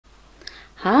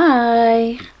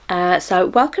Hi, so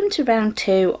welcome to round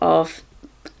 2 of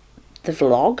the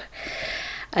vlog.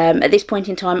 At this point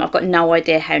in time I've got no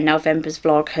idea how November's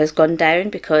vlog has gone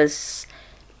down because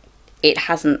it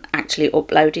hasn't actually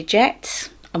uploaded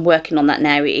yet. I'm working on that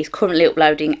now. It is currently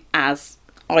uploading as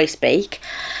I speak,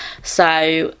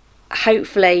 so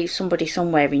hopefully somebody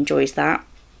somewhere enjoys that,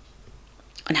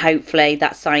 and hopefully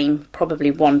that same probably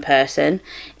one person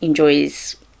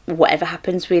enjoys whatever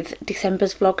happens with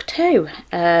December's vlog too.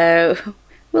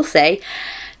 We'll see.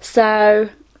 So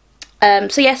I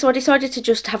decided to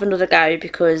just have another go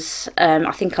because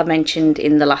I think I mentioned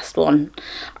in the last one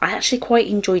I actually quite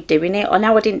enjoyed doing it. I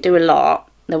know I didn't do a lot,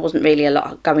 there wasn't really a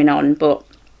lot going on, but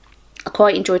I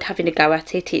quite enjoyed having a go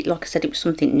at it. Like I said, it was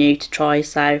something new to try,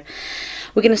 so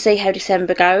we're going to see how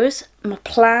December goes. My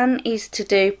plan is to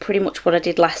do pretty much what I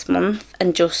did last month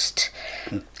and just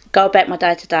go about my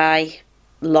day-to-day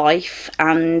life,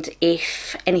 and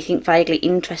if anything vaguely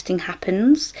interesting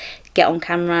happens, get on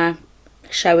camera,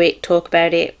 show it, talk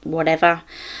about it, whatever.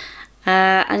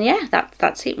 And yeah,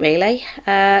 that's it really.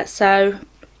 I'm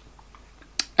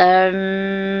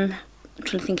trying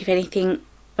to think if anything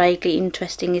vaguely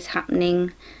interesting is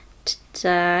happening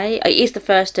today. It is the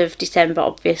 1st of December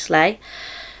obviously,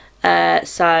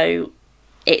 so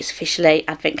it's officially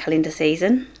advent calendar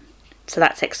season, so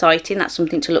that's exciting. That's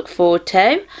something to look forward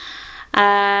to.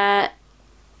 My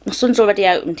son's already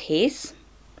opened his,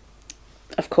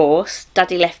 of course.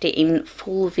 Daddy left it in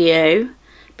full view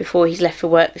before he's left for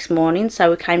work this morning,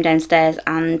 so we came downstairs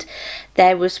and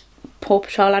there was Paw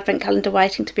Patrol advent calendar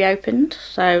waiting to be opened,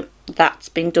 so that's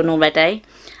been done already,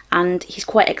 and he's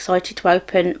quite excited to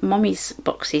open Mommy's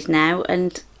boxes now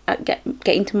and get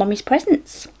into Mommy's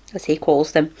presents, as he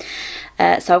calls them.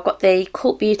 So I've got the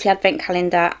Cult Beauty advent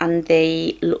calendar and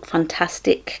the Look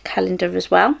Fantastic calendar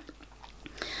as well.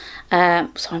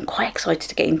 So I'm quite excited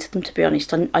to get into them, to be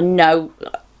honest. I know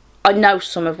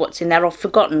some of what's in there. I've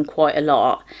forgotten quite a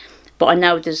lot, but I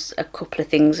know there's a couple of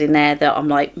things in there that I'm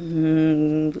like,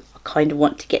 I kind of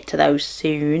want to get to those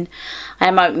soon. I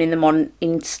am opening them on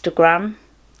Instagram.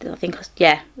 I think,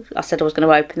 yeah, I said I was going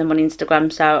to open them on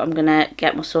Instagram, so I'm going to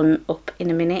get my son up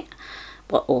in a minute.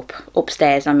 Well,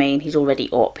 upstairs, I mean. He's already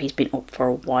up. He's been up for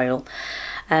a while.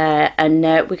 And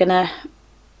we're going to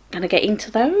get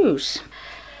into those.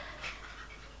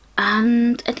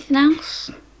 And anything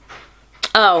else?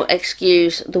 Oh,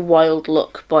 excuse the wild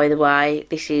look, by the way.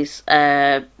 This is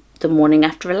the morning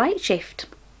after a late shift.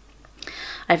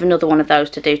 I have another one of those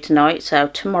to do tonight, so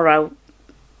tomorrow,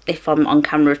 if I'm on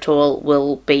camera at all,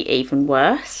 will be even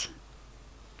worse.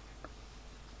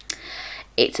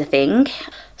 It's a thing.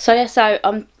 So yeah, so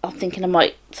I'm thinking I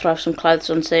might throw some clothes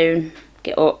on soon,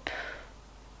 get up,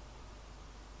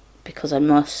 because I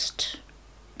must,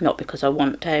 not because I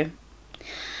want to.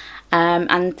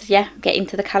 And yeah, get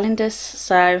into the calendars.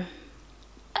 So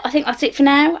I think that's it for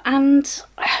now, and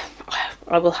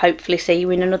I will hopefully see you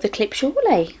in another clip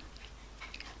shortly.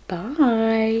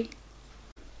 Bye.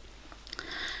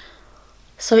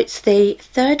 So it's the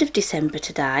 3rd of December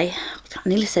today. I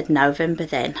nearly said November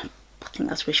then. I think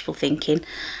that's wishful thinking.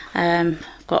 I've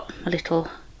got my little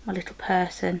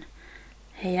person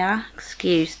here.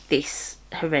 Excuse this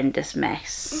horrendous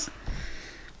mess.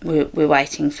 We're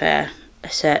waiting for a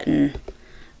certain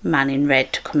man in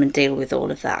red to come and deal with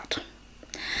all of that.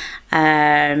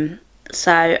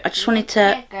 So I just wanted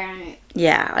to,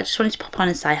 yeah, I just wanted to pop on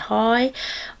and say hi,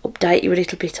 update you a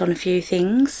little bit on a few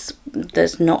things.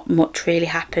 There's not much really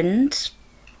happened.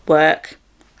 Work,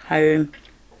 home,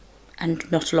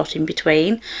 and not a lot in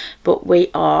between. But we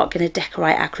are going to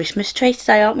decorate our Christmas tree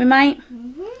today, aren't we, mate?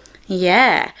 Mm-hmm.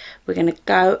 Yeah, we're going to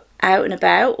go out and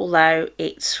about, although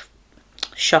it's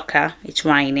shocker, it's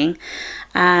raining,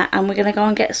 and we're going to go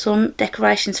and get some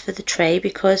decorations for the tree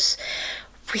because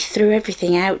we threw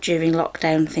everything out during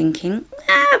lockdown thinking,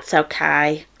 it's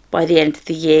okay, by the end of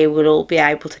the year we'll all be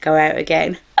able to go out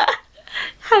again.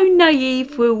 How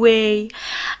naive were we?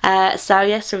 So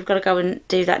yeah, so we've got to go and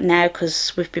do that now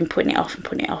because we've been putting it off and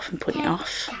putting it off and putting it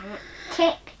off.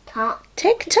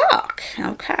 TikTok,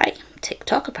 okay,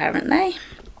 TikTok apparently.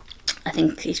 I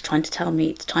think he's trying to tell me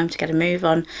it's time to get a move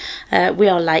on. We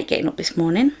are late getting up this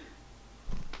morning.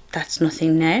 That's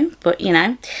nothing new, but you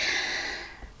know,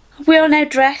 we are now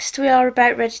dressed. We are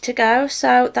about ready to go,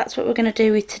 so that's what we're going to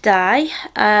do with today.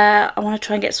 I want to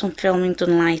try and get some filming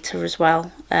done later as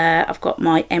well. I've got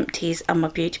my empties and my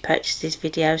beauty purchases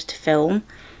videos to film.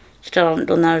 Still haven't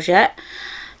done those yet.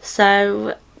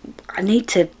 So I need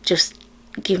to just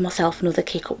give myself another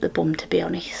kick up the bum, to be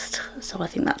honest. So I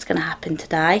think that's going to happen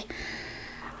today.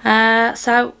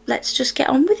 So let's just get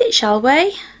on with it, shall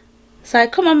we? So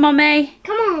come on, Mummy.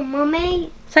 Come on,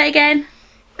 Mummy. Say it again.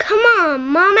 Come on,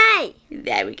 Mummy.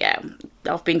 There we go.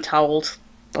 I've been told.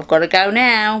 I've got to go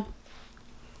now.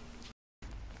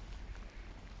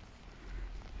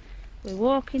 We're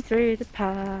walking through the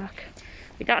park.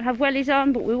 We don't have wellies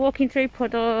on, but we're walking through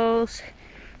puddles.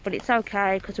 But it's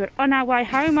okay because we're on our way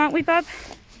home, aren't we, Bob?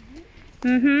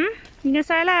 You gonna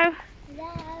say hello?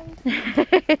 Hello.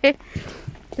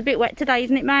 It's a bit wet today,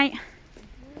 isn't it, mate?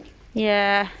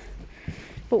 Yeah.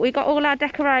 But we got all our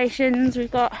decorations.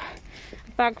 We've got a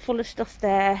bag full of stuff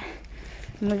there,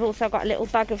 and we've also got a little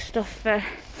bag of stuff for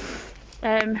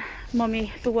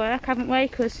Mummy for work, haven't we?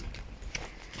 Because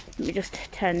let me just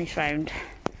turn this round.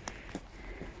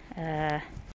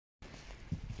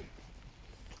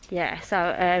 Yeah,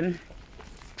 so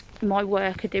my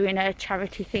work are doing a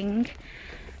charity thing.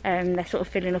 They're sort of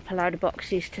filling up a load of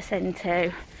boxes to send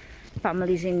to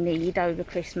families in need over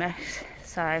Christmas.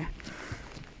 So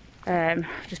I've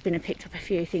just been and picked up a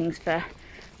few things for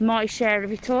my share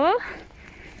of it all.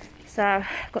 So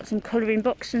got some colouring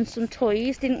books and some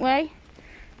toys, didn't we?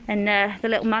 And the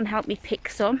little man helped me pick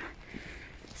some,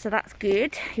 so that's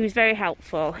good. He was very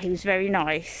helpful, he was very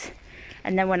nice.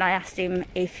 And then when I asked him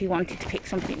if he wanted to pick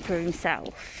something for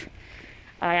himself,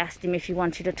 I asked him if he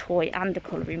wanted a toy and a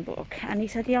colouring book, and he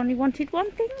said he only wanted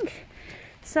one thing.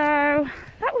 So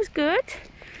that was good.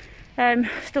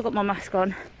 Still got my mask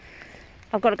on.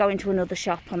 I've got to go into another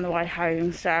shop on the way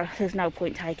home, so there's no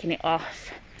point taking it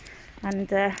off.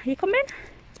 And are you coming?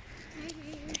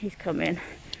 He's coming.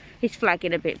 He's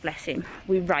flagging a bit, bless him.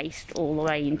 We raced all the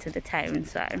way into the town,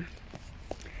 so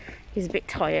he's a bit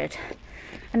tired.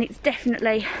 And it's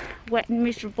definitely wet and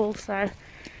miserable, so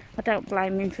I don't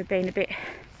blame him for being a bit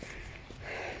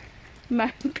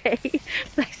mopey.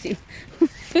 Bless him.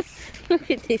 Look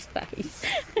at this face.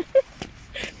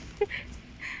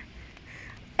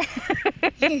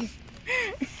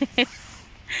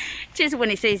 Just when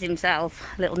he sees himself,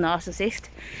 little narcissist.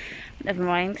 Never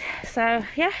mind. So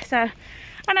yeah, so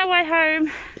on our way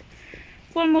home,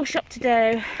 one more shop to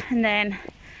do, and then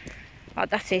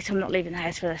that's it. I'm not leaving the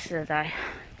house for the rest of the day.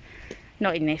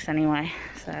 Not in this anyway.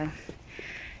 So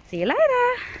see you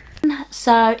later.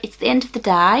 So it's the end of the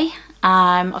day.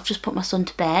 I've just put my son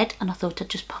to bed, and I thought I'd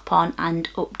just pop on and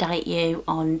update you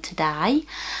on today.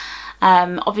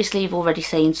 Obviously you've already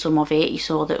seen some of it. You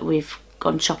saw that we've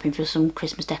gone shopping for some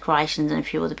Christmas decorations and a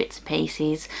few other bits and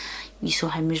pieces. You saw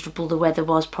how miserable the weather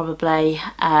was probably.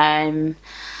 I'm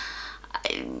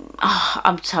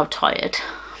so tired.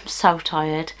 I'm so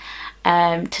tired.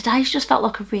 Today's just felt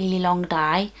like a really long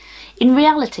day. In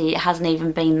reality it hasn't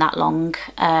even been that long.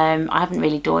 I haven't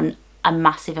really done a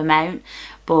massive amount,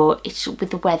 but it's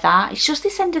with the weather, it's just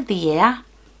this end of the year.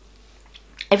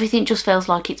 Everything just feels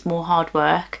like it's more hard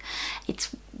work.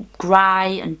 It's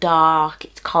grey and dark,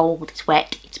 it's cold, it's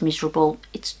wet, it's miserable.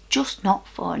 It's just not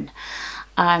fun.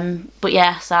 But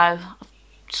yeah, so I've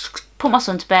just put my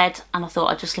son to bed, and I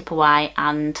thought I'd just slip away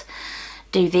and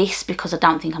do this because I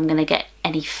don't think I'm going to get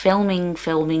any filming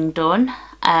done.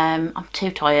 I'm too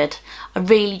tired. I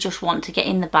really just want to get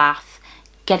in the bath,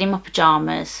 get in my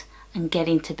pyjamas and get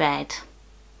into bed.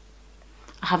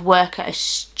 I have work at a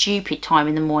stupid time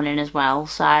in the morning as well,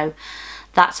 so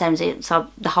that sounds it. So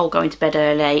the whole going to bed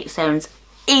early sounds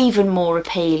even more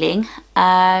appealing.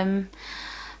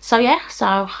 So yeah,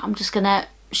 so I'm just gonna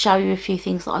show you a few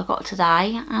things that I got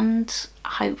today and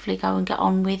hopefully go and get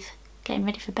on with getting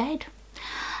ready for bed.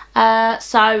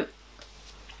 So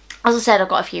as I said, I've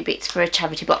got a few bits for a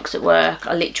charity box at work.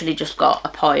 I literally just got a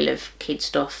pile of kid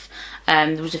stuff.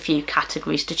 There was a few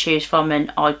categories to choose from,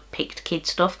 and I picked kid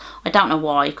stuff. I don't know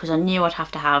why, because I knew I'd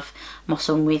have to have my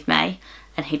son with me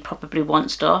and he'd probably want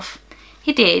stuff.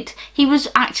 He did. He was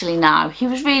actually, no, he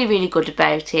was really good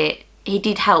about it. He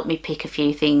did help me pick a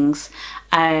few things.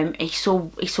 He saw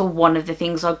one of the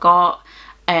things I got,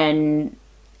 and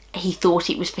he thought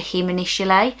it was for him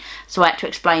initially, so I had to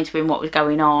explain to him what was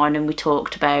going on, and we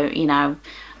talked about, you know,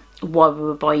 why we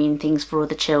were buying things for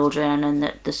other children, and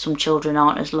that there's some children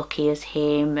aren't as lucky as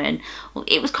him, and well,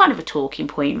 it was kind of a talking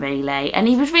point really, and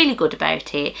he was really good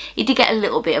about it. He did get a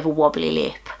little bit of a wobbly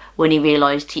lip when he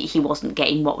realised he wasn't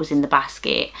getting what was in the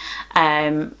basket,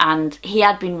 and he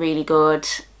had been really good.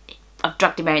 I've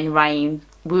dragged him out in the rain.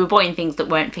 We were buying things that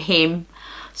weren't for him,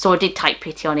 so I did take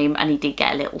pity on him, and he did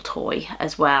get a little toy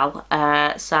as well,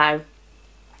 so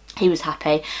he was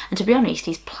happy. And to be honest,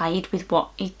 he's played with what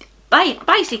he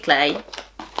basically,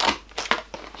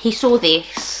 he saw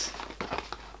this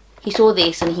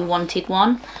and he wanted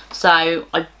one, so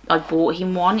I bought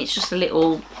him one. It's just a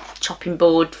little chopping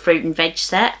board fruit and veg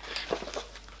set.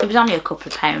 It was only a couple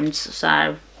of pounds, so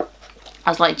I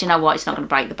was like, do you know what, it's not going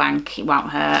to break the bank, it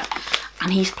won't hurt.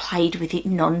 and he's played with it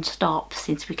non-stop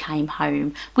since we came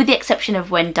home, with the exception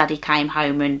of when Daddy came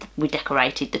home and we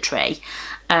decorated the tree.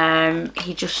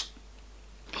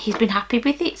 He's been happy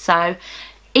with it, so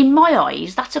in my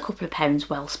eyes that's a couple of pounds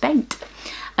well spent.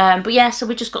 But yeah, so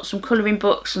we just got some colouring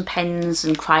books and pens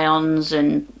and crayons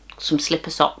and some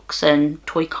slipper socks and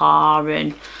toy car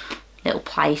and little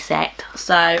play set.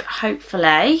 So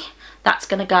hopefully that's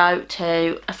going to go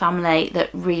to a family that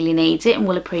really needs it and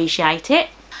will appreciate it.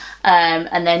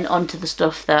 And then onto the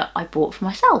stuff that I bought for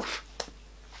myself.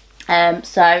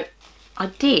 So I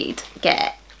did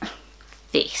get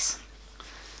this.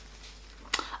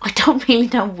 I don't really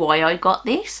know why I got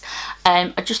this.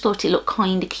 I just thought it looked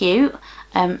kind of cute.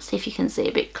 See if you can see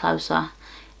a bit closer.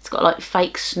 It's got like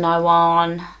fake snow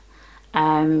on.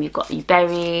 You've got your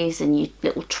berries and your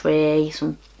little tree,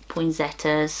 some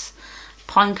poinsettias,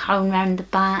 pine cone round the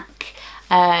back.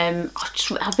 I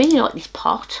really like this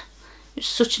pot. It's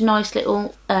such a nice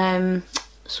little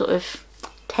sort of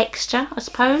texture, I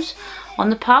suppose,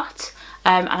 on the pot.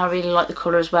 And I really like the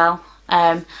colour as well.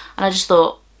 And I just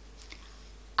thought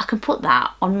I can put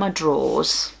that on my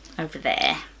drawers over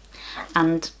there,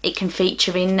 and it can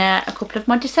feature in a couple of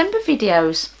my December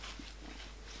videos.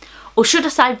 Or should I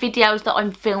say videos that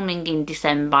I'm filming in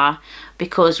December,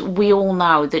 because we all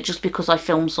know that just because I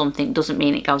film something doesn't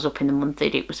mean it goes up in the month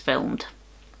that it was filmed.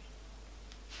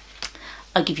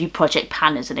 I'll give you Project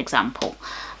Pan as an example.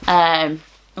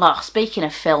 Speaking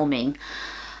of filming,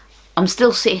 I'm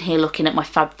still sitting here looking at my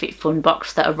FabFitFun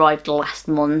box that arrived last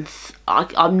month.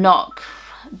 I'm not...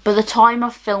 By the time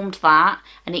I've filmed that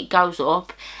and it goes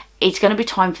up, it's going to be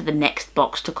time for the next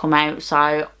box to come out.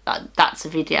 So that's a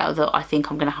video that I think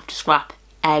I'm going to have to scrap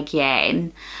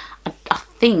again. I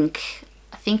think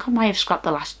I may have scrapped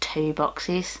the last 2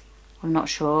 boxes. I'm not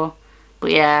sure,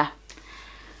 but yeah,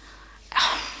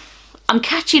 I'm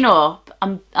catching up.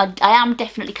 I am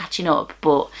definitely catching up,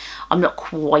 but I'm not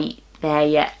quite there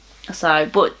yet. So,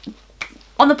 but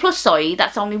on the plus side,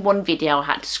 that's only one video I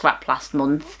had to scrap last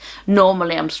month.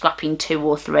 Normally I'm scrapping 2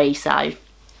 or 3, so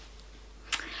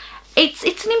it's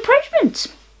an improvement.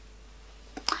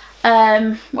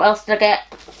 What else did I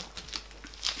get?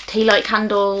 Tea light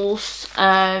candles.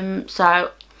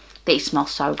 So these smell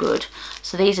so good.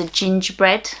 So these are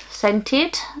gingerbread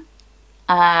scented.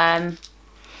 And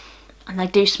they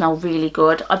do smell really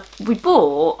good. We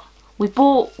bought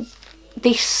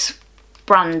this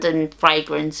brand and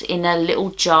fragrance in a little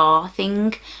jar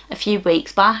thing a few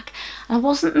weeks back, and I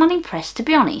wasn't that impressed, to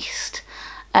be honest.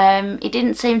 It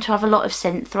didn't seem to have a lot of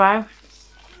scent through,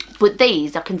 but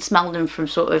these, I can smell them from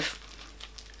sort of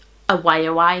a way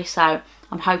away, so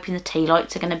I'm hoping the tea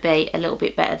lights are going to be a little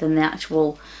bit better than the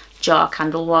actual jar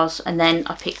candle was. And then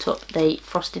I picked up the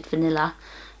frosted vanilla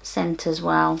scent as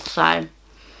well, so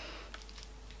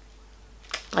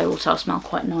they also smell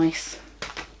quite nice.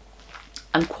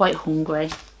 I'm quite hungry.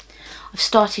 I've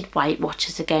started Weight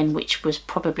Watchers again, which was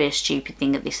probably a stupid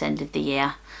thing at this end of the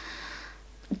year.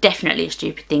 Definitely a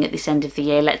stupid thing at this end of the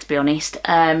year, let's be honest.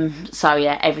 So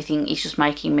yeah, everything is just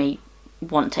making me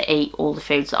want to eat all the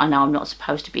foods that I know I'm not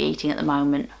supposed to be eating at the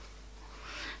moment.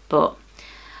 But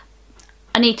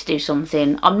I need to do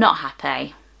something. I'm not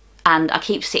happy, and I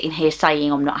keep sitting here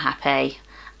saying I'm not happy,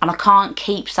 and I can't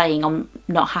keep saying I'm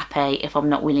not happy if I'm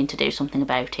not willing to do something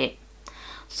about it.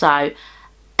 So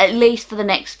at least for the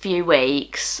next few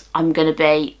weeks, I'm going to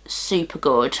be super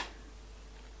good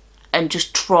and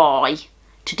just try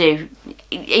to do,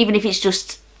 even if it's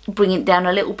just bringing it down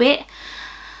a little bit.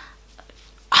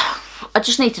 I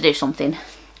just need to do something.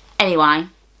 Anyway,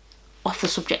 off the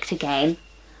subject again.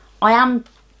 I am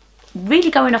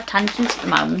really going off tangents at the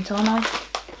moment, aren't I?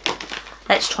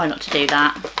 Let's try not to do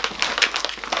that.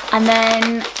 And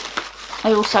then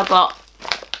I also got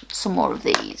some more of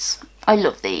these. I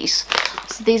love these.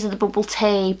 So these are the bubble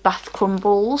tea bath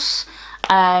crumbles.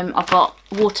 I've got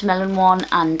watermelon one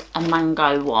and a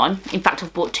mango one. In fact,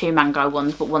 I've bought 2 mango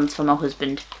ones, but one's for my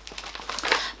husband,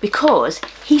 because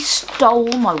he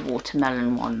stole my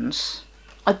watermelon ones.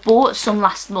 I bought some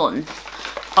last month.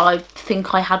 I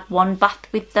think I had 1 bath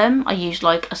with them. I used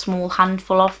like a small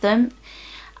handful of them,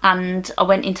 and I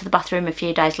went into the bathroom a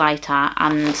few days later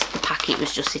and the packet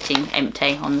was just sitting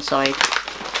empty on the side,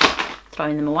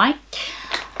 throwing them away.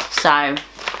 So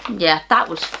yeah, that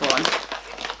was fun.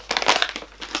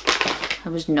 I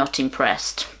was not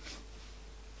impressed,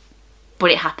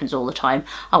 but it happens all the time.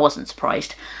 I wasn't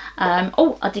surprised.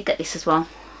 Oh, I did get this as well.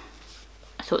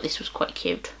 I thought this was quite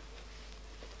cute.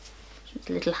 It's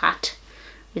a little hat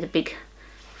with a big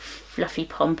fluffy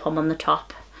pom-pom on the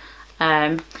top.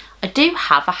 I do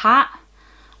have a hat.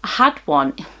 I had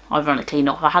one, ironically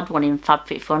enough, I had one in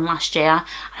FabFitFun last year,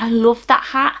 and I love that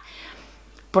hat.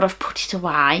 but I've put it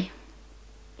away,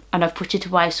 and I've put it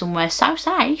away somewhere so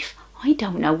safe I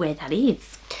don't know where that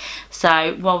is.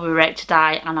 So while we were out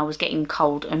today and I was getting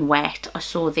cold and wet, I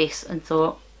saw this and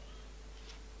thought,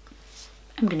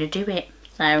 I'm gonna do it.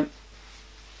 So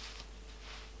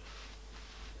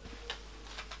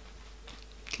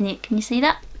can you see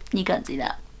that? You can't see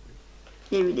that.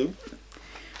 Here it is.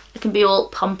 It can be all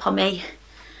pom-pommy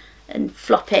and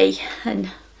floppy,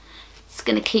 and it's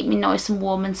going to keep me nice and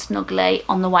warm and snuggly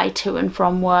on the way to and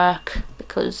from work,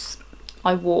 because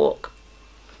I walk,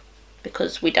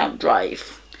 because we don't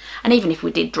drive. And even if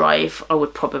we did drive, I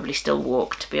would probably still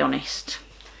walk, to be honest.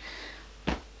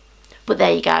 But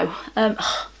there you go. Now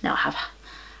I have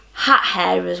hat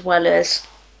hair as well as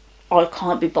I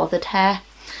can't be bothered hair.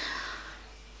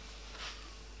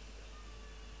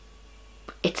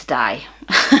 It's a day.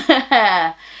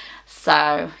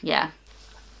 So yeah,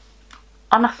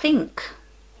 and I think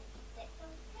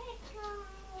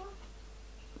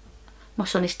my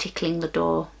son is tickling the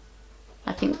door.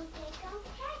 I think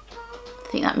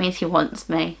that means he wants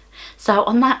me. So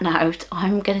on that note,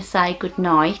 I'm gonna say good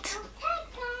night.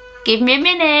 Give me a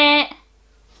minute.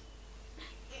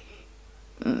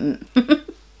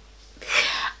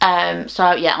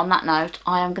 So yeah, on that note,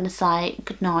 I am going to say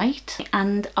good night,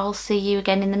 and I'll see you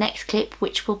again in the next clip,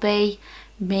 which will be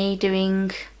me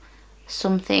doing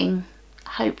something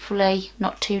hopefully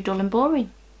not too dull and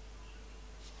boring.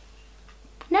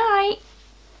 Night.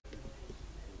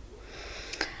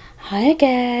 Hi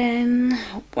again.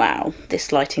 Wow,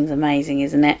 this lighting's amazing,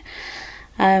 isn't it?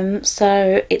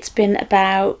 So it's been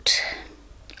about,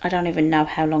 I don't even know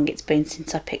how long it's been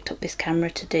since I picked up this camera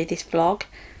to do this vlog.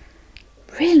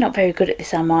 Really not very good at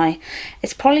this, am I?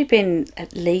 It's probably been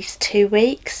at least 2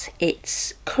 weeks.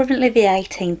 It's currently the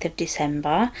 18th of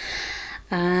December.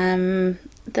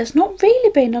 There's not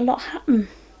really been a lot happen.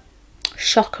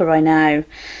 Shocker, I know.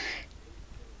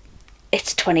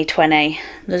 It's 2020.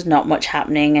 There's not much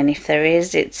happening, and if there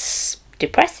is, it's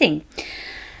depressing.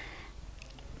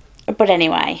 But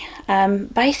anyway,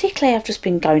 basically I've just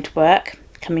been going to work,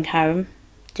 coming home,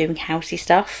 doing housey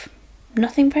stuff.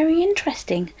 Nothing very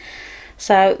interesting.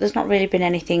 So there's not really been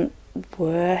anything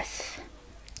worth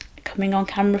coming on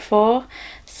camera for.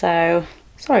 So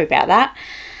sorry about that.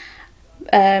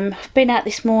 I've been out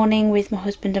this morning with my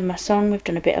husband and my son. We've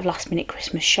done a bit of last minute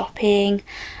Christmas shopping.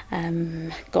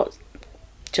 Got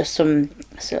just a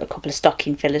couple of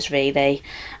stocking fillers really,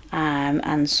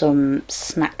 and some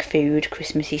snack food,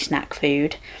 Christmassy snack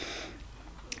food.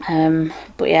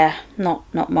 But yeah,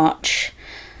 not much.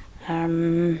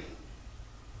 It's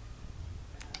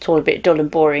all a bit dull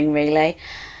and boring really.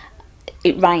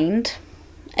 It rained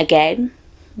again.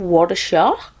 What a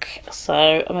shock.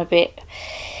 So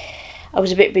I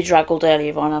was a bit bedraggled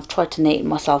earlier on. I've tried to neaten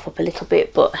myself up a little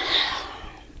bit, but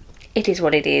it is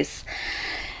what it is.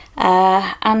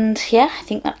 And yeah, I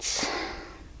think that's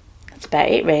about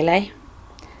it really.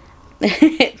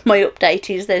 My update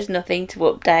is there's nothing to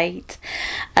update.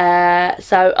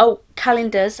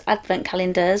 Calendars, advent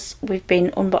calendars, we've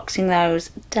been unboxing those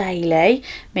daily,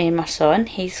 me and my son.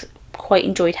 He's quite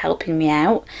enjoyed helping me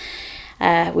out.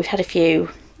 We've had a few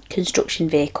construction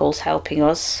vehicles helping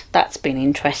us. That's been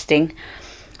interesting,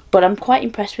 but I'm quite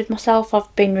impressed with myself.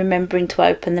 I've been remembering to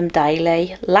open them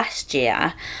daily. Last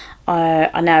year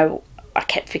I know I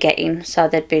kept forgetting, so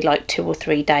there'd be like 2 or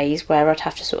 3 days where I'd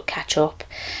have to sort of catch up,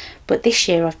 but this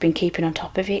year I've been keeping on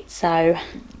top of it, so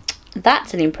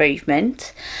that's an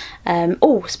improvement.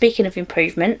 Oh, speaking of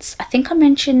improvements, I think I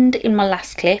mentioned in my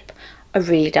last clip, I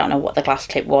really don't know what the last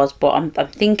clip was, but I'm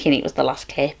thinking it was the last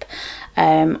clip.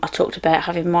 I talked about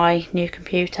having my new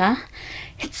computer.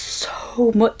 It's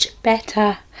so much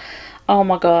better. Oh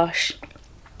my gosh.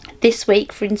 This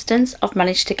week, for instance, I've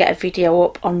managed to get a video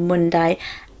up on Monday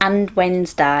and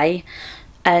Wednesday,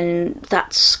 and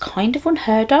that's kind of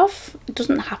unheard of. It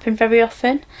doesn't happen very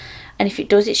often, and if it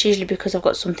does, it's usually because I've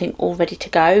got something all ready to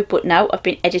go. But no, I've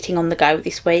been editing on the go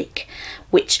this week,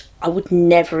 which I would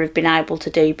never have been able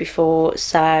to do before.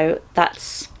 So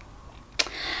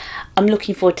I'm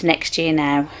looking forward to next year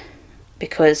now,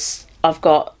 because I've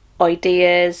got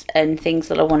ideas and things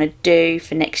that I want to do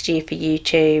for next year for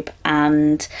YouTube,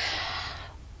 and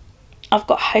I've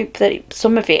got hope that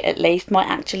some of it at least might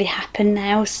actually happen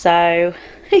now. So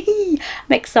I'm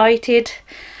excited.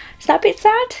 Is that a bit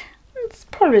sad? It's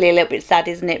probably a little bit sad,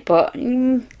 isn't it? But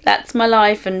that's my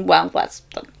life, and well, that's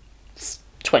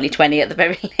 2020 at the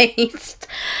very least.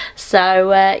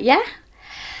 So yeah,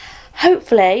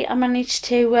 hopefully I manage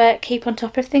to keep on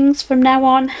top of things from now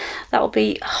on. That'll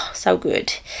be so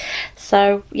good.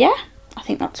 So yeah, I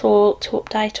think that's all to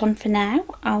update on for now.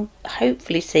 I'll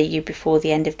hopefully see you before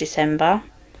the end of December.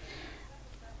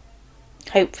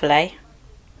 hopefully.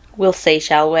 We'll see,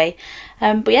 shall we?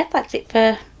 But yeah, that's it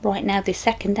for right now, this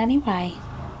second anyway.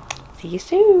 See you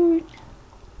soon.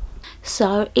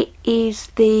 So it is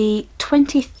the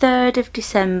 23rd of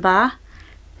December.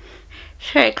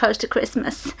 Very close to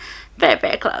Christmas. Very,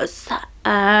 very close.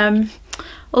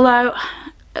 Although,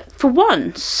 for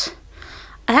once,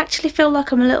 I actually feel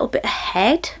like I'm a little bit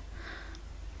ahead,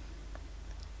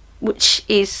 which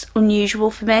is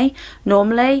unusual for me.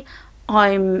 Normally,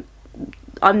 I'm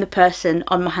the person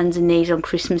on my hands and knees on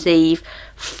Christmas Eve,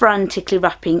 frantically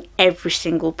wrapping every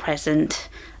single present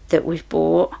that we've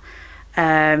bought.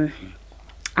 And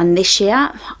this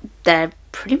year, they're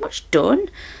pretty much done.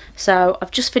 So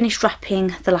I've just finished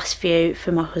wrapping the last few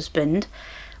for my husband.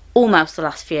 Almost the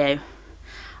last few.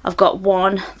 I've got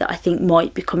one that I think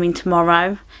might be coming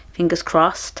tomorrow, fingers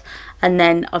crossed. And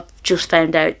then I've just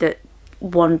found out that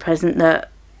one present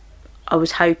that I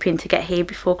was hoping to get here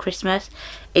before Christmas,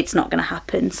 it's not going to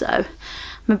happen. So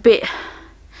I'm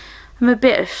a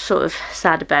bit sort of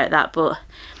sad about that, but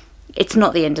it's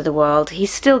not the end of the world.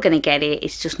 He's still going to get it.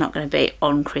 It's just not going to be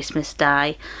on Christmas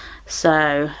Day.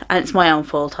 So, and it's my own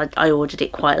fault. I ordered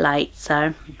it quite late,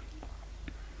 so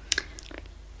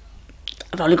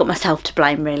I've only got myself to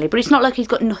blame really. But it's not like he's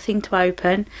got nothing to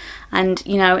open. And,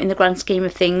 you know, in the grand scheme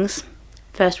of things,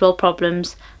 first world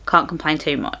problems, can't complain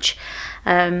too much.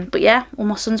 But yeah, all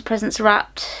my son's presents are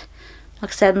wrapped.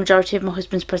 Like I said, the majority of my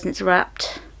husband's presents are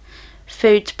wrapped.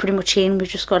 Food's pretty much in. We've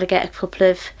just got to get a couple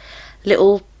of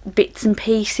little bits and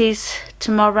pieces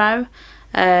tomorrow.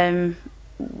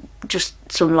 Just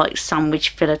some like sandwich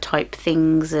filler type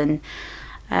things, and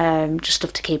just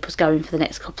stuff to keep us going for the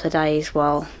next couple of days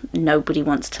while nobody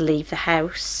wants to leave the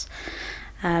house.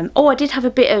 Oh, I did have a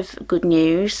bit of good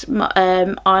news.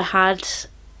 I had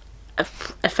a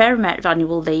fair amount of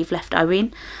annual leave left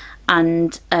owing,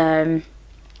 and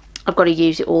I've got to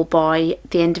use it all by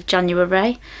the end of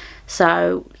January.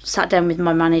 So sat down with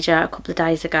my manager a couple of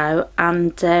days ago,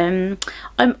 and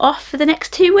I'm off for the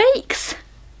next 2 weeks.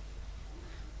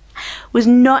 Was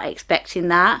not expecting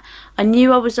that. I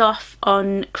knew I was off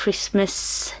on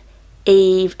Christmas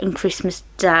Eve and Christmas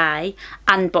Day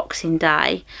and Boxing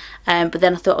Day, but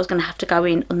then I thought I was going to have to go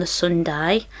in on the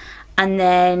Sunday, and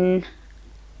then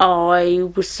I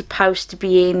was supposed to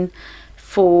be in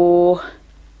for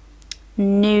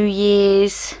New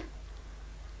Year's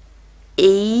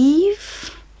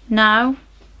Eve? No.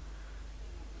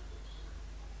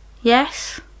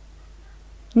 Yes.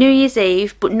 New Year's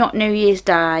Eve, but not New Year's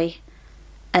Day,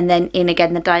 and then in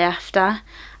again the day after.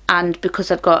 And because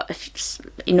I've got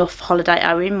enough holiday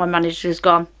owing, my manager's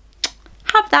gone,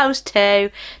 have those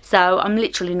too. So I'm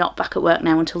literally not back at work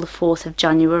now until the 4th of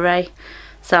January.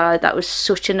 So that was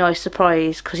such a nice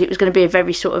surprise, because it was going to be a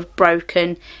very sort of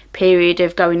broken period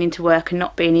of going into work and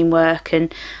not being in work,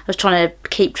 and I was trying to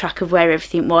keep track of where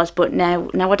everything was. But now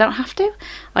I don't have to.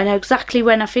 I know exactly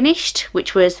when I finished,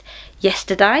 which was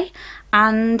yesterday,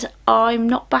 and I'm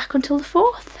not back until the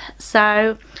 4th.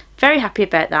 So very happy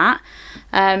about that.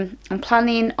 I'm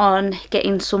planning on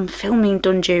getting some filming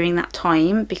done during that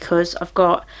time, because I've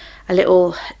got a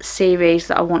little series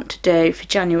that I want to do for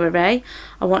January.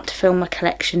 I want to film my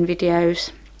collection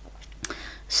videos,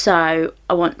 so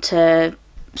I want to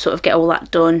sort of get all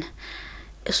that done.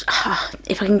 If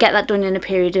I can get that done in a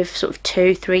period of sort of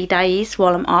 2-3 days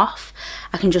while I'm off,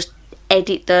 I can just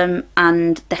edit them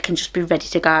and they can just be ready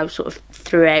to go sort of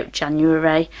throughout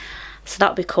January. So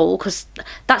that'll be cool, because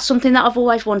that's something that I've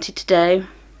always wanted to do.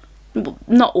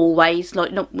 Not always,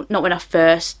 like not when I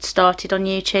first started on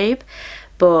YouTube,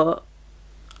 but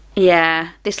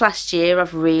yeah, this last year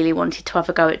I've really wanted to have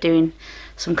a go at doing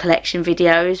some collection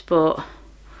videos, but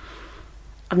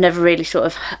I've never really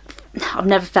I've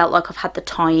never felt like I've had the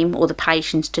time or the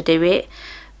patience to do it.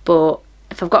 But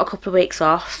if I've got a couple of weeks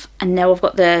off, and now I've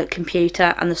got the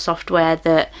computer and the software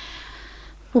that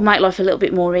will make life a little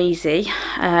bit more easy,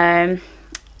 I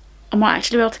might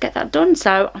actually be able to get that done.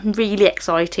 So I'm really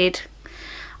excited.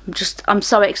 I'm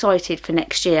so excited for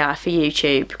next year for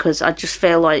YouTube, because I just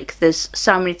feel like there's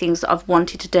so many things that I've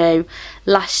wanted to do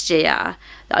last year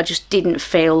that I just didn't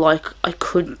feel like I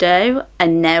could do,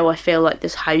 and now I feel like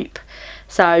there's hope.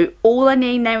 So all I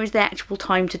need now is the actual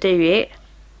time to do it,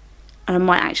 and I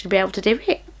might actually be able to do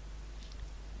it.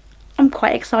 I'm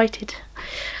quite excited.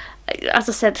 As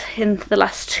I said in the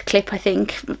last clip, I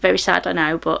think, very sad, I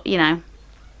know, but you know,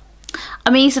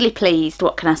 I'm easily pleased,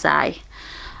 what can I say?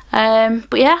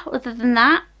 But yeah, other than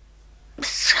that,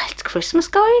 it's Christmas,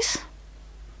 guys.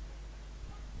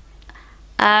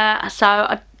 So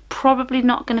I'm probably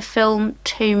not going to film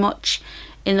too much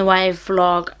in the way of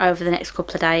vlog over the next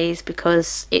couple of days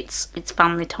because it's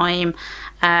family time.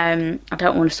 I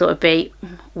don't want to sort of be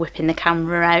whipping the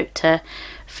camera out to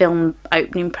film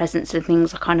opening presents and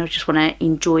things. I kind of just want to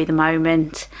enjoy the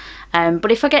moment.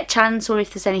 But if I get chance, or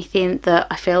if there's anything that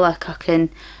I feel like I can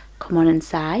come on and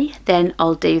say, then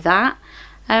I'll do that.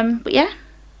 But yeah,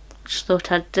 just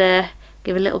thought I'd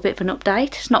give a little bit of an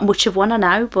update. It's not much of one, I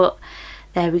know, but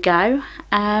there we go.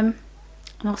 And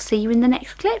I'll see you in the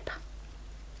next clip.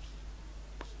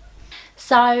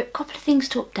 So, a couple of things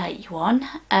to update you on.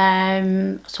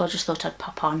 So I just thought I'd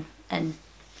pop on and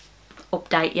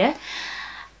update you.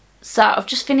 So I've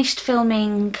just finished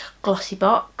filming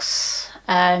Glossybox.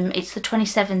 It's the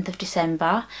 27th of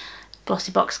December.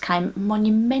 Glossybox came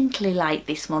monumentally late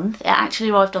this month. It actually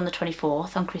arrived on the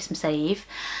 24th, on Christmas Eve.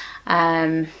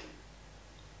 Yeah,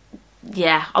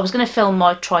 I was going to film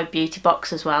my Try Beauty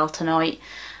box as well tonight.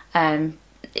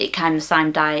 It came the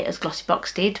same day as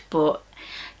Glossybox did, but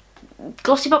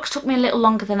Glossybox took me a little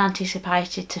longer than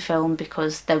anticipated to film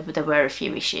because there were a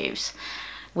few issues,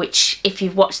 which if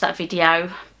you've watched that video,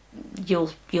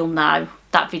 you'll know.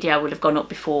 That video will have gone up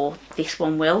before this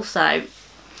one will, so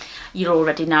you'll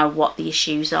already know what the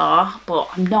issues are. But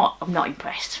I'm not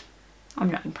impressed. I'm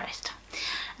not impressed.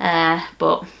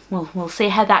 But we'll see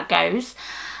how that goes.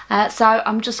 So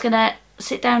I'm just gonna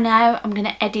sit down now. I'm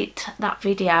gonna edit that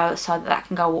video so that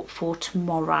can go up for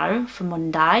tomorrow, for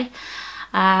Monday.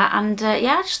 Yeah,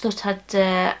 I just thought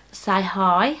I'd say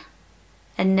hi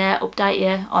and update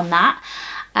you on that.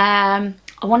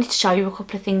 I wanted to show you a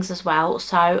couple of things as well.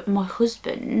 So my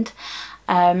husband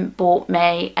bought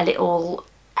me a little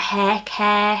hair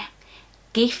care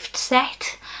gift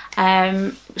set.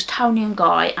 It was Tony and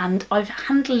Guy, and I've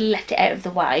handily left it out of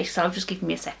the way, so just give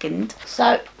me a second.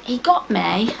 So he got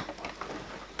me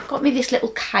this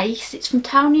little case. It's from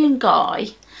Tony and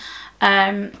Guy.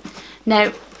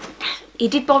 Now he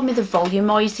did buy me the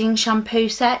volumizing shampoo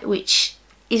set, which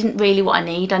isn't really what I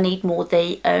need. I need more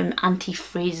the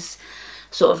anti-frizz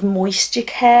sort of moisture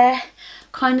care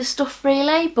kind of stuff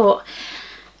really. But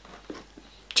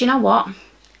do you know what?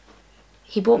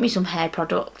 He bought me some hair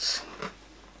products.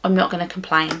 I'm not going to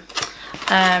complain.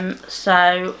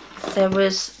 So there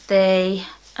was the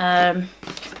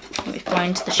let me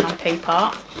find the shampoo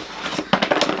part.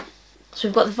 So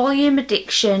we've got the Volume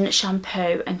Addiction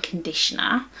shampoo and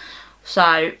conditioner.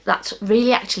 So that's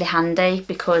really actually handy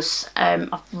because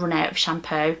I've run out of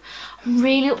shampoo. I'm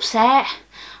really upset.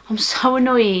 I'm so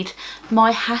annoyed.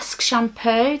 My Hask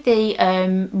shampoo,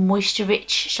 the moisture rich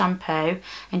shampoo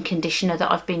and conditioner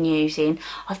that I've been using,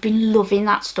 I've been loving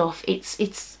that stuff.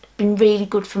 It's been really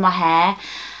good for my hair.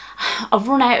 I've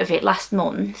run out of it last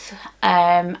month,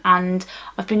 and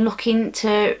I've been looking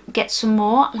to get some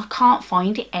more, and I can't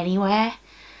find it anywhere.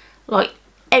 Like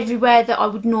everywhere that I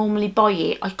would normally buy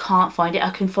it, I can't find it. I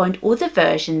can find other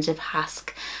versions of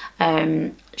Hask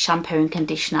shampoo and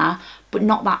conditioner, but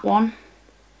not that one.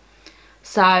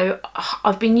 So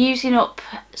I've been using up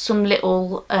some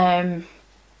little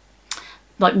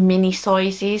like mini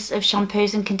sizes of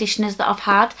shampoos and conditioners that I've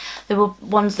had. There were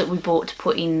ones that we bought to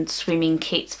put in swimming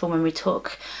kits for when we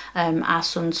took our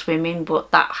son swimming, but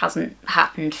that hasn't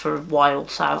happened for a while,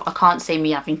 so I can't see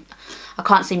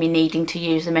me needing to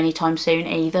use them anytime soon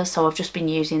either. So I've just been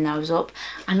using those up,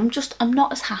 and I'm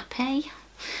not as happy.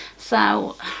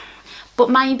 So, but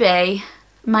maybe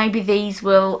these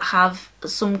will have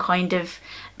some kind of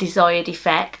desired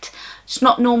effect. It's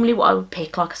not normally what I would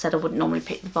pick. Like I said, I wouldn't normally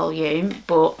pick the volume,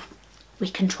 but we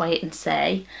can try it and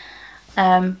see.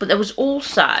 But there was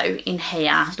also in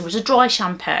here, there was a dry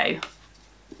shampoo.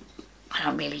 I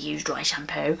don't really use dry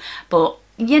shampoo, but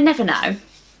you never know.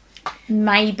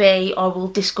 Maybe I will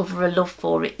discover a love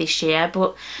for it this year,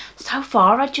 but so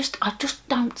far I just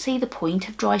don't see the point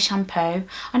of dry shampoo.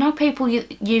 I know people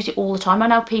use it all the time. I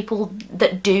know people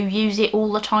that do use it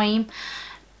all the time.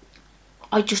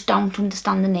 I just don't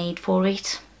understand the need for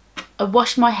it. I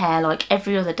wash my hair like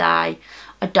every other day.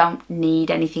 I don't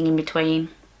need anything in between.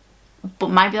 But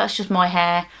maybe that's just my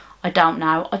hair. I don't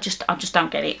know. I just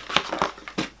don't get it.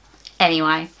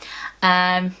 Anyway,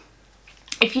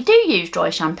 if you do use dry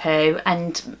shampoo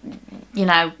and you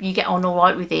know you get on all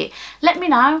right with it, let me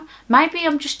know. Maybe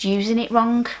I'm just using it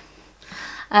wrong.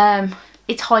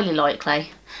 It's highly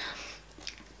likely.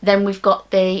 Then we've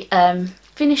got the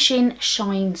finishing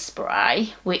shine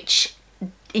spray, which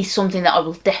is something that I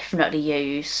will definitely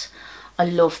use. I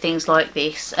love things like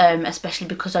this, especially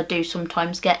because I do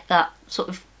sometimes get that sort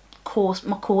of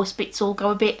my coarse bits all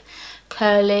go a bit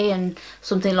curly, and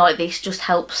something like this just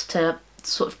helps to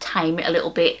sort of tame it a little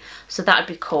bit, so that would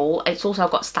be cool. It's also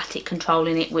got static control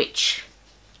in it, which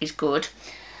is good.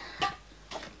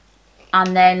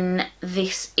 And then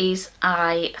this is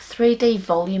a 3D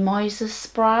volumizer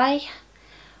spray,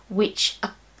 which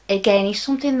again is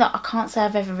something that I can't say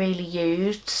I've ever really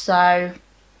used. So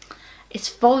it's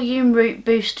volume, root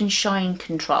boost and shine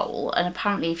control, and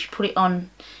apparently if you put it on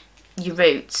your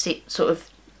roots it sort of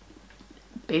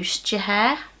boosts your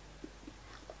hair.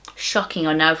 Shocking,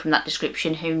 I know, from that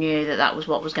description. Who knew that that was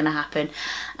what was going to happen?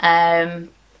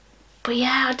 But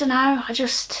yeah, I don't know,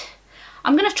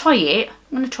 I'm going to try it.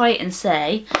 I'm going to try it and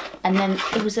see. And then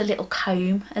there was a little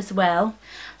comb as well.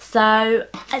 So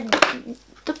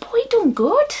the boy done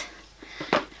good.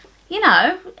 You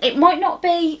know, it might not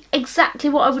be exactly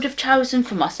what I would have chosen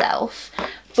for myself,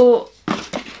 but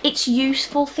it's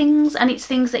useful things, and it's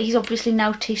things that he's obviously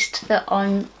noticed that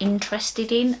I'm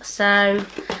interested in. So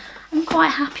I'm quite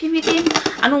happy with him.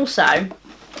 And also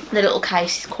the little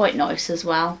case is quite nice as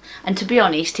well. And to be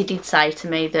honest, he did say to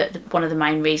me that one of the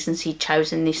main reasons he'd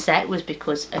chosen this set was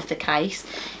because of the case.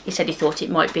 He said he thought it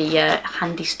might be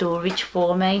handy storage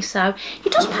for me, so he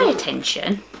does pay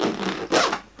attention.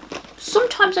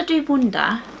 Sometimes I do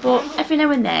wonder, but every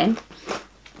now and then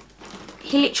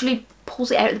he literally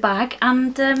pulls it out of the bag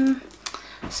and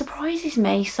surprises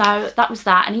me. So that was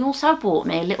that. And he also bought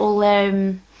me a little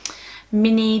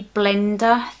mini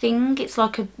blender thing. It's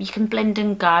like you can blend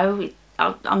and go.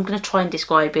 I'm going to try and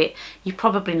describe it. You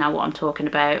probably know what I'm talking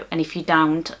about, and if you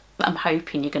don't, I'm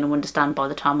hoping you're going to understand by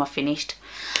the time I've finished.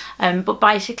 But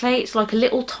basically it's like a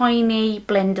little tiny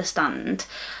blender stand,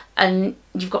 and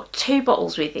you've got 2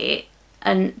 bottles with it,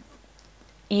 and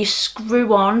you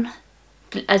screw on,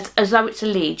 as though it's a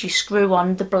lid, you screw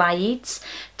on the blades,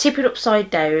 tip it upside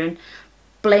down,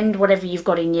 blend whatever you've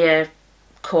got in your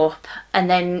cup, and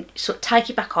then sort of take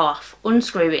it back off,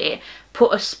 unscrew it,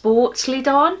 put a sports lid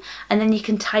on, and then you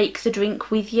can take the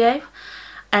drink with you.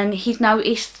 And he's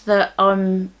noticed that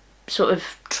I'm sort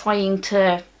of trying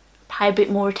to pay a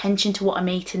bit more attention to what I'm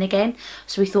eating again,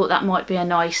 so we thought that might be a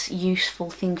nice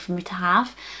useful thing for me to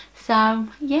have. So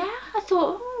yeah, I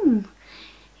thought,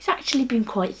 he's actually been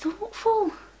quite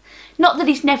thoughtful. Not that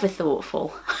he's never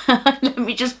thoughtful, let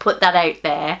me just put that out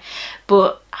there,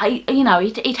 but you know,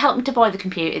 he'd helped me to buy the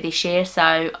computer this year,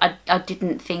 so I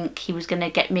didn't think he was going to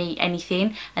get me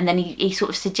anything, and then he sort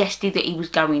of suggested that he was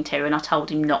going to, and I told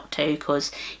him not to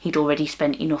because he'd already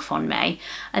spent enough on me,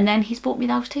 and then he's bought me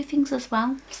those 2 things as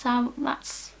well, so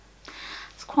that's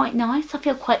quite nice. I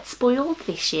feel quite spoiled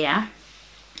this year.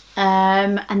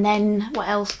 And then what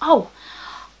else? Oh,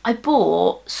 I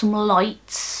bought some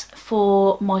lights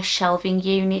for my shelving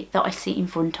unit that I sit in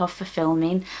front of for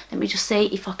filming. Let me just see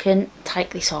if I can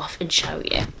take this off and show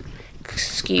you.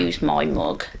 Excuse my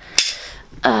mug.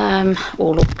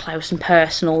 All up close and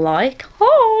personal like.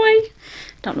 Hi!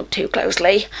 Don't look too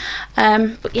closely.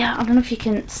 But yeah, I don't know if you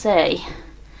can see.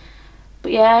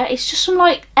 But yeah, it's just some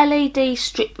like LED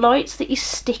strip lights that you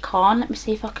stick on. Let me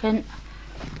see if I can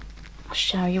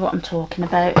show you what I'm talking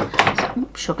about. So,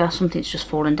 sugar, something's just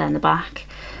fallen down the back.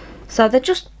 So they're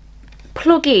just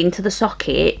plug into the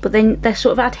socket, but then they're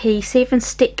sort of adhesive and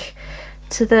stick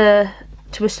to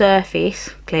a surface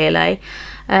clearly,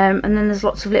 and then there's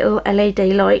lots of little LED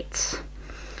lights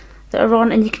that are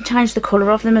on, and you can change the colour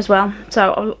of them as well.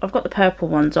 So I've got the purple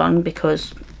ones on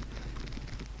because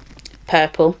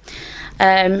purple,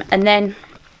 and then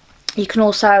you can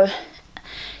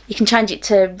change it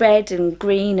to red and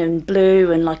green and blue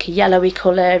and like a yellowy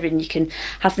colour, and you can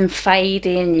have them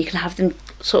fading, you can have them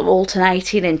sort of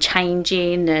alternating and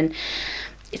changing, and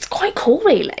it's quite cool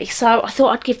really. So I thought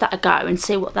I'd give that a go and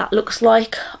see what that looks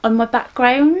like on my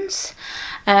backgrounds,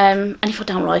 and if I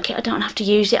don't like it, I don't have to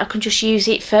use it. I can just use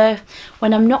it for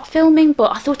when I'm not filming,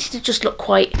 but I thought it'd just look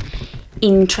quite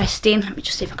interesting. Let me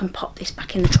just see if I can pop this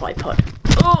back in the tripod.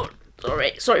 Oh,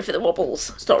 sorry for the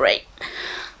wobbles, sorry.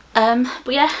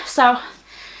 But yeah, so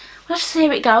we'll just see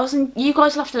how it goes, and you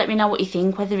guys will have to let me know what you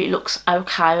think, whether it looks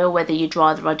okay or whether you'd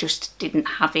rather I just didn't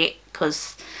have it,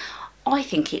 because I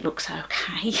think it looks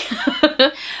okay.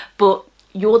 But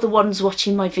you're the ones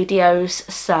watching my videos,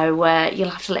 so you'll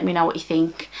have to let me know what you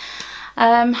think.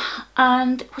 And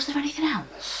was there anything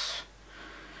else?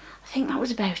 I think that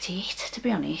was about it, to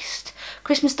be honest.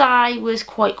 Christmas Day was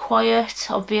quite quiet,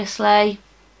 obviously.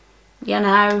 You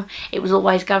know, it was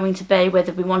always going to be,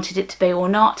 whether we wanted it to be or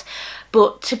not.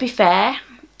 But to be fair,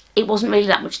 it wasn't really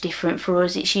that much different for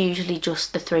us. It's usually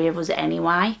just the 3 of us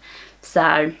anyway.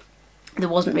 So there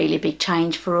wasn't really a big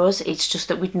change for us. It's just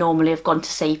that we'd normally have gone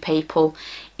to see people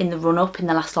in the run-up in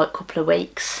the last like couple of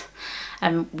weeks.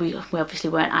 And we obviously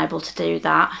weren't able to do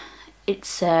that.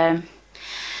 It's a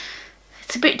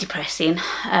bit depressing.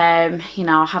 You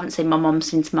know, I haven't seen my mum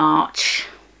since March.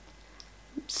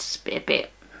 It's a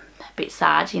bit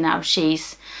sad, you know.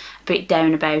 She's a bit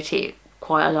down about it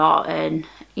quite a lot, and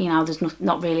you know, there's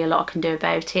not really a lot I can do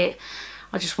about it.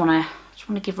 I just want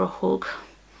to give her a hug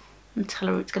and tell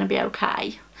her it's going to be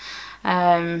okay.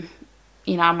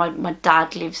 You know, my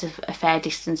dad lives a fair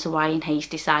distance away, and he's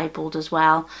disabled as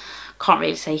well. Can't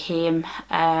really see him.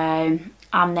 And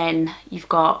then you've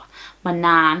got my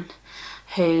nan,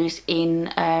 who's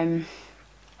in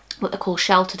what they call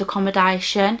sheltered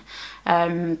accommodation.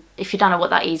 If you don't know what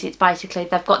that is, it's basically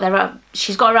they've got their own,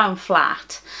 she's got her own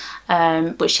flat,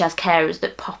 but she has carers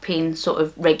that pop in sort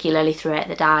of regularly throughout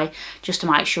the day just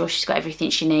to make sure she's got everything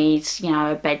she needs. You know,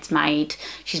 her bed's made,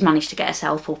 she's managed to get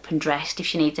herself up and dressed. If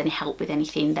she needs any help with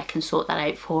anything, they can sort that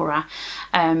out for her.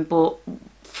 But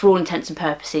for all intents and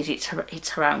purposes, it's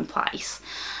her own place.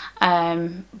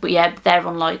 But yeah, they're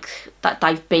on like that,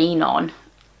 they've been on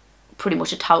pretty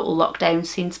much a total lockdown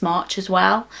since March as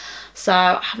well, so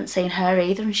I haven't seen her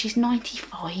either, and she's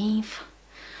 95.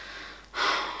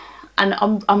 And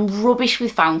I'm rubbish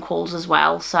with phone calls as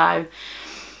well, so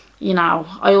you know,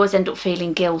 I always end up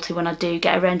feeling guilty when I do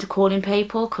get around to calling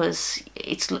people, because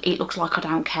it looks like I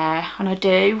don't care, and I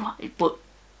do, but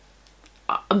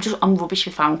I'm rubbish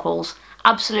with phone calls.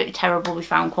 Absolutely terrible with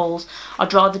phone calls.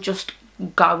 I'd rather just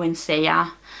go and see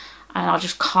her, and I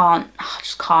just can't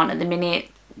at the minute.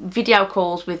 Video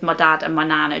calls with my dad and my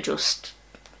nan are just,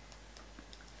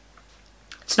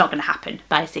 it's not going to happen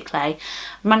basically. I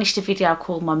managed to video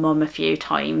call my mum a few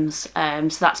times, so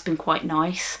that's been quite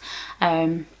nice.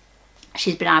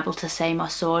 She's been able to see my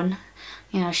son.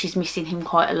 You know, she's missing him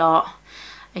quite a lot.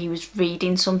 He was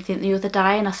reading something the other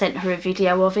day, and I sent her a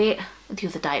video of it the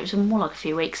other day. It was more like a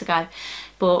few weeks ago,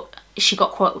 but she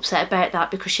got quite upset about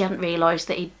that because she hadn't realised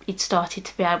that he'd started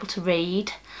to be able to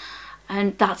read.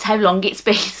 And that's how long it's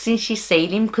been since she's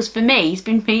seen him, because for me he's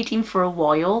been reading for a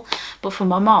while, but for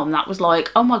my mum that was like,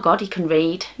 oh my god, he can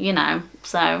read, you know.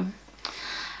 So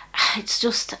it's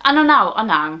just, and I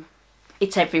know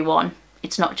it's everyone,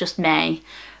 it's not just me,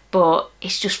 but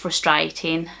it's just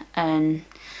frustrating. And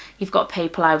you've got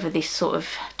people over this sort of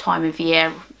time of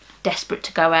year desperate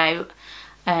to go out,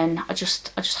 and I just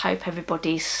hope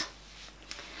everybody's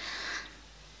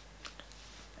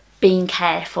being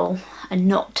careful and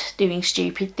not doing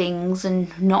stupid things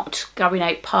and not going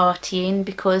out partying,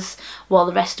 because while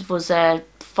the rest of us are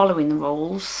following the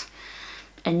rules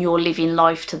and you're living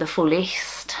life to the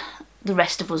fullest, the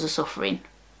rest of us are suffering.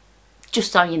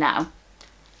 Just so you know,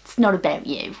 it's not about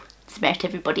you, it's about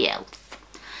everybody else.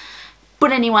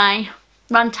 But anyway,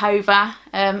 rant over.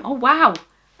 Oh wow,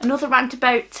 another rant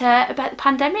about the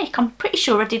pandemic. I'm pretty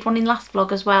sure I did one in last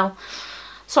vlog as well.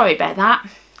 Sorry about that.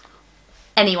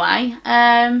 Anyway,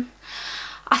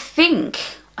 I think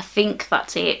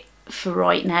that's it for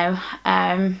right now.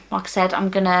 Like I said, I'm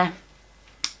gonna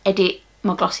edit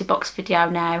my Glossybox video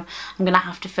now. I'm gonna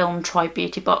have to film Try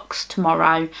Beauty Box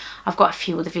tomorrow. I've got a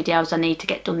few other videos I need to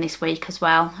get done this week as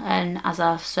well, and as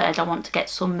I said, I want to get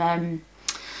some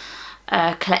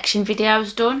collection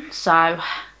videos done, so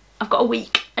I've got a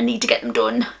week. I need to get them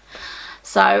done.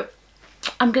 So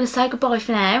I'm going to say goodbye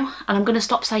for now, and I'm going to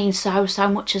stop saying so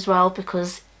much as well,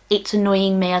 because it's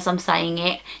annoying me as I'm saying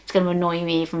it. It's going to annoy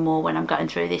me even more when I'm going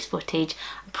through this footage.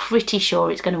 I'm pretty sure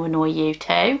it's going to annoy you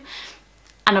too,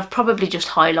 and I've probably just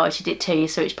highlighted it to you,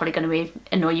 so it's probably going to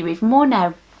annoy you even more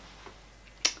now.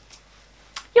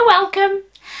 You're welcome.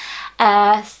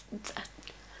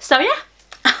 So yeah,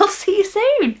 I'll see you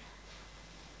soon.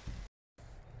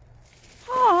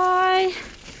 Hi.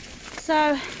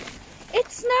 So it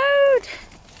snowed.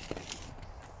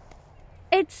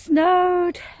 It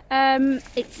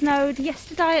snowed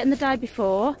yesterday and the day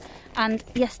before, and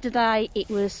yesterday it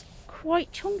was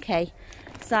quite chunky,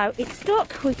 so it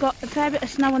stuck. We've got a fair bit of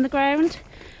snow on the ground.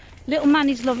 Little man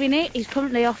is loving it. He's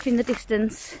currently off in the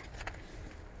distance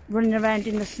running around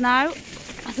in the snow.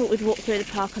 I thought we'd walk through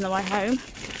the park on the way home.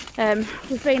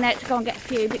 We've been out to go and get a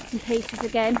few bits and pieces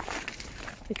again,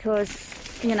 because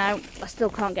you know, I still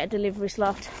can't get a delivery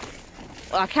slot.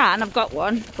 Well, I can, I've got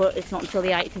one, but it's not until the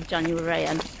 8th of January,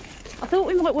 and I thought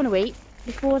we might want to eat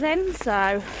before then,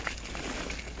 so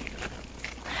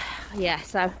yeah,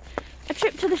 so a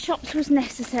trip to the shops was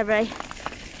necessary.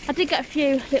 I did get a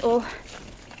few little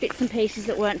bits and pieces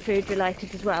that weren't food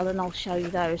related as well, and I'll show you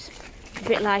those a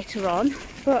bit later on,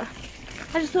 but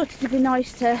I just thought it'd be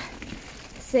nice to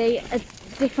see a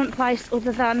different place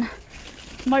other than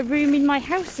my room in my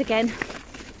house again.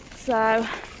 So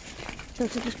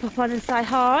thought I'd just pop on and say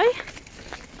hi.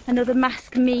 Another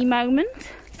mask me moment.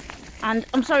 And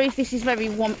I'm sorry if this is very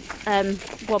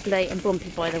wobbly and bumpy,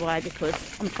 by the way,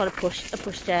 because I'm trying to push a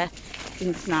pushchair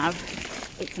in snow.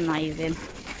 It's amazing.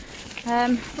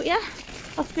 But yeah,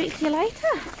 I'll speak to you later.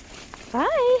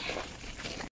 Bye.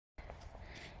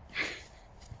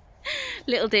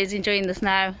 Little dude's enjoying the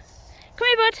snow. Come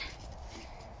here, bud.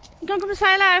 You gonna come and say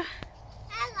hello?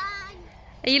 Hello.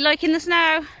 Are you liking the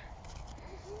snow?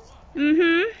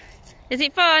 Is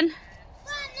it fun?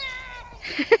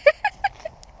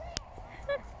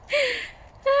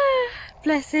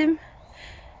 Bless him.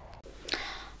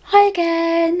 Hi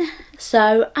again.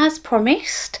 So as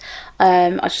promised,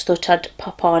 I just thought I'd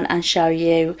pop on and show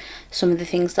you some of the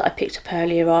things that I picked up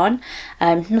earlier on.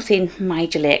 Nothing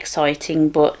majorly exciting,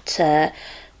 but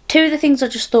two of the things I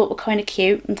just thought were kind of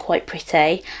cute and quite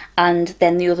pretty, and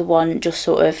then the other one just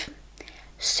sort of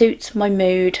suits my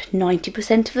mood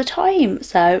 90% of the time,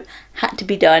 so had to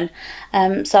be done.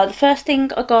 So the first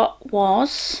thing I got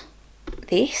was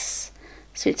this.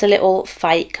 So it's a little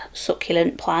fake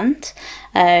succulent plant.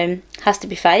 Has to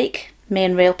be fake. Me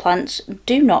and real plants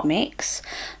do not mix,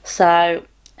 so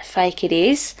fake it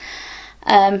is.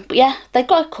 But yeah, they've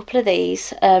got a couple of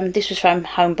these. This was from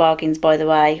Home Bargains, by the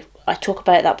way. I talk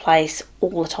about that place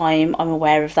all the time, I'm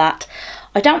aware of that.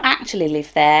 I don't actually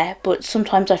live there, but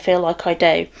sometimes I feel like I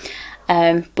do.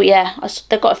 But yeah,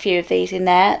 they've got a few of these in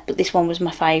there, but this one was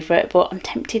my favourite. But I'm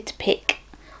tempted to pick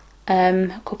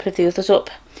a couple of the others up,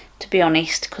 to be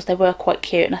honest, because they were quite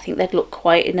cute and I think they'd look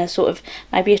quite in a sort of,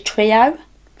 maybe a trio.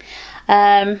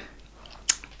 I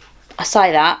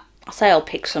say I'll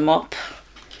pick some up.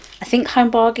 I think Home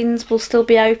Bargains will still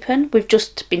be open. We've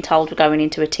just been told we're going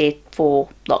into a tier 4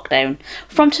 lockdown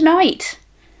from tonight.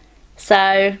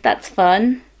 So that's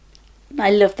fun.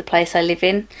 I love the place I live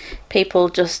in. People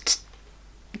just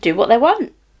do what they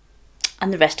want,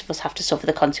 and the rest of us have to suffer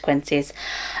the consequences.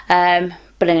 But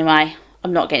anyway,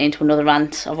 I'm not getting into another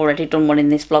rant. I've already done one in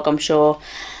this vlog, I'm sure.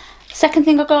 Second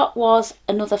thing I got was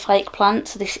another fake plant.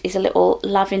 So this is a little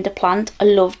lavender plant. I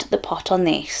loved the pot on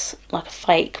this, like a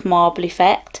fake marble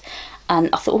effect. And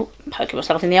I thought, oh, poking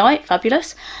myself in the eye,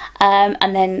 fabulous.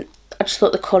 And then I just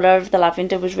thought the colour of the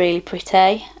lavender was really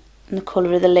pretty, and the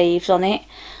colour of the leaves on it.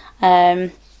 I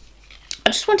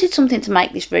just wanted something to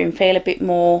make this room feel a bit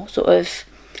more sort of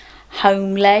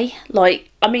homely. Like,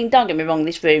 I mean, don't get me wrong,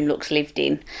 this room looks lived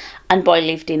in, and by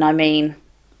lived in I mean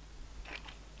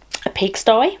a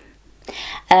pigsty.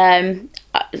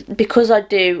 Because I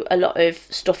do a lot of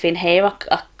stuff in here,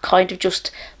 I kind of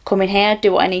just come in here,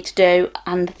 do what I need to do,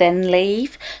 and then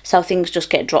leave. So things just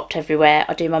get dropped everywhere.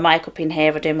 I do my makeup in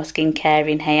here, I do my skincare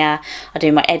in here, I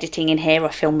do my editing in here, I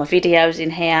film my videos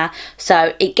in here.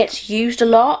 So it gets used a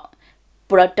lot,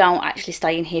 but I don't actually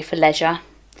stay in here for leisure.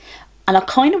 And I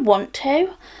kind of want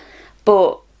to,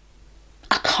 but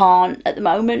I can't at the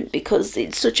moment because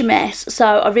it's such a mess.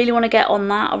 So I really want to get on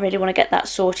that. I really want to get that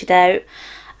sorted out.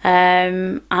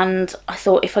 And I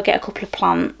thought if I get a couple of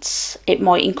plants, it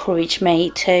might encourage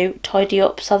me to tidy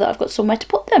up so that I've got somewhere to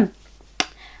put them.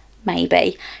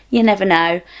 Maybe. You never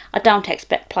know. I don't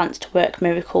expect plants to work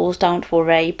miracles, don't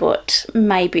worry, but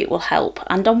maybe it will help.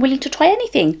 And I'm willing to try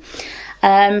anything.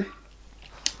 And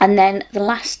then the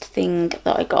last thing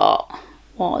that I got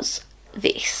was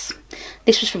this.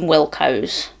 This was from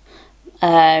Wilko's.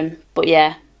 But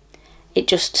yeah, it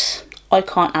just, I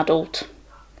can't adult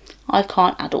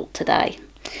today.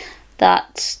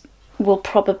 That will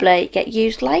probably get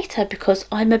used later because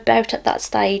I'm about at that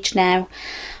stage now.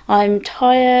 I'm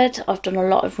tired. I've done a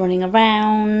lot of running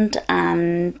around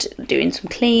and doing some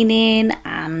cleaning,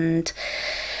 and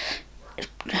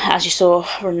as you saw,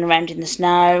 running around in the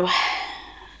snow.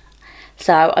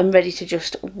 So I'm ready to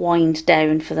just wind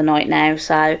down for the night now.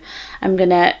 So I'm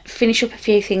gonna finish up a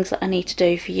few things that I need to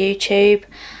do for YouTube,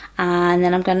 and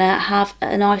then I'm gonna have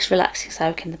a nice relaxing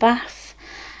soak in the bath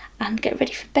and get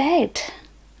ready for bed.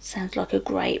 Sounds like a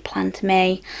great plan to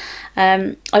me.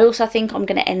 I also think I'm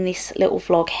gonna end this little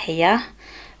vlog here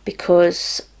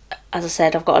because, as I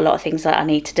said, I've got a lot of things that I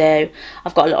need to do.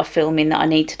 I've got a lot of filming that I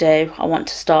need to do. I want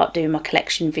to start doing my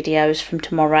collection videos from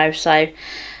tomorrow, so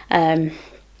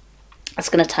it's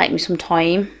going to take me some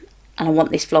time, and I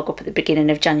want this vlog up at the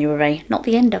beginning of January, not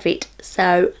the end of it.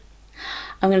 So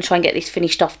I'm going to try and get this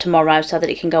finished off tomorrow so that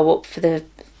it can go up for the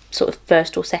sort of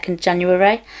 1st or 2nd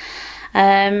January.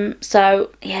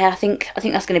 So yeah, I think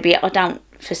that's going to be it. I don't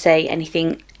foresee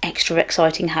anything extra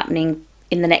exciting happening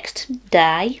in the next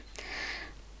day.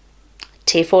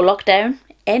 Tier 4 lockdown.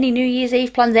 Any New Year's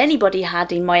Eve plans anybody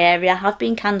had in my area have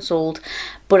been cancelled,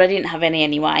 but I didn't have any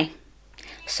anyway.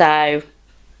 So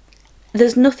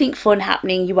there's nothing fun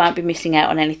happening. You won't be missing out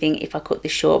on anything if I cut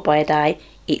this short by a day.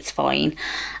 It's fine.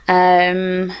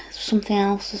 Something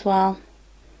else as well.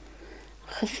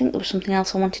 I think there was something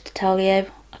else I wanted to tell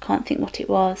you. I can't think what it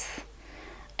was.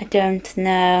 I don't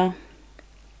know.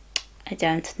 I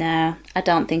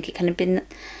don't think it can have been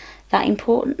that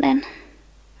important then.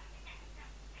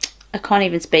 I can't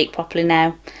even speak properly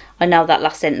now. I know that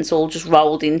last sentence all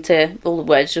the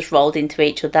words just rolled into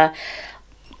each other.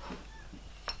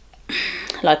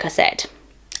 Like I said,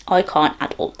 I can't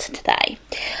adult today.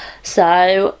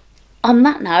 So on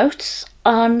that note,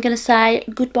 I'm going to say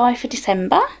goodbye for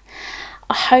December.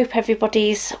 I hope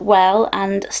everybody's well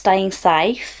and staying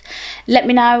safe. Let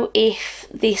me know if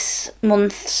this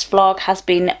month's vlog has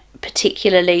been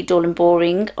particularly dull and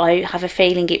boring. I have a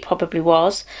feeling it probably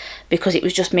was, because it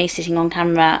was just me sitting on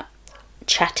camera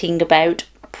chatting about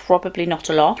probably not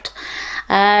a lot.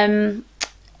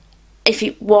 If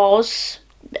it was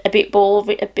a bit dull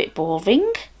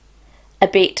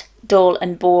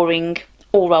and boring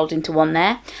all rolled into one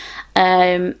there,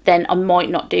 then I might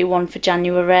not do one for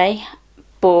January,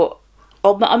 but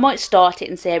I might start it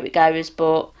and see how it goes.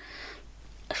 But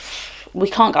we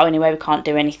can't go anywhere, we can't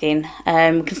do anything.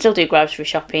 We can still do grocery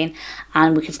shopping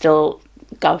and we can still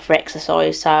go for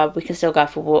exercise, so we can still go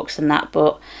for walks and that,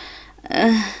 but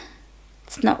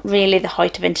it's not really the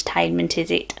height of entertainment, is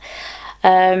it?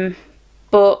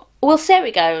 But we'll see how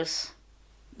it goes.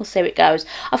 We'll see how it goes.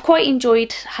 I've quite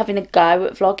enjoyed having a go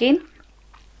at vlogging,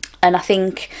 and I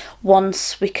think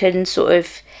once we can sort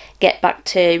of get back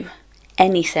to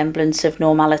any semblance of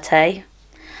normality,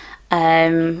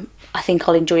 I think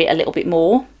I'll enjoy it a little bit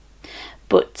more.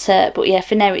 But yeah,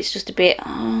 for now it's just a bit,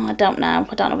 I don't know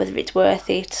whether it's worth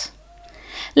it.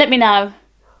 Let me know.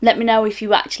 Let me know if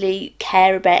you actually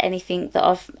care about anything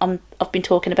that I've been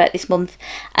talking about this month.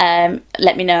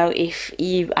 Let me know if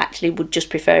you actually would just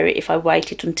prefer it if I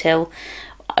waited until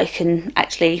I can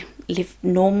actually live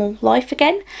normal life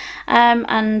again,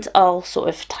 and I'll sort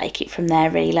of take it from there,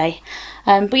 really.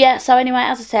 But yeah, so anyway,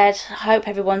 as I said, I hope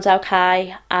everyone's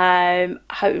okay. I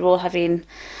hope you're all having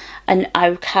an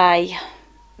okay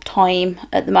time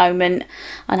at the moment.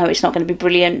 I know it's not going to be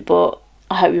brilliant, but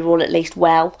I hope you're all at least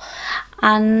well,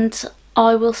 and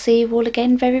I will see you all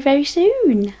again very, very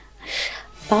soon.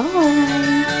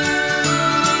 Bye.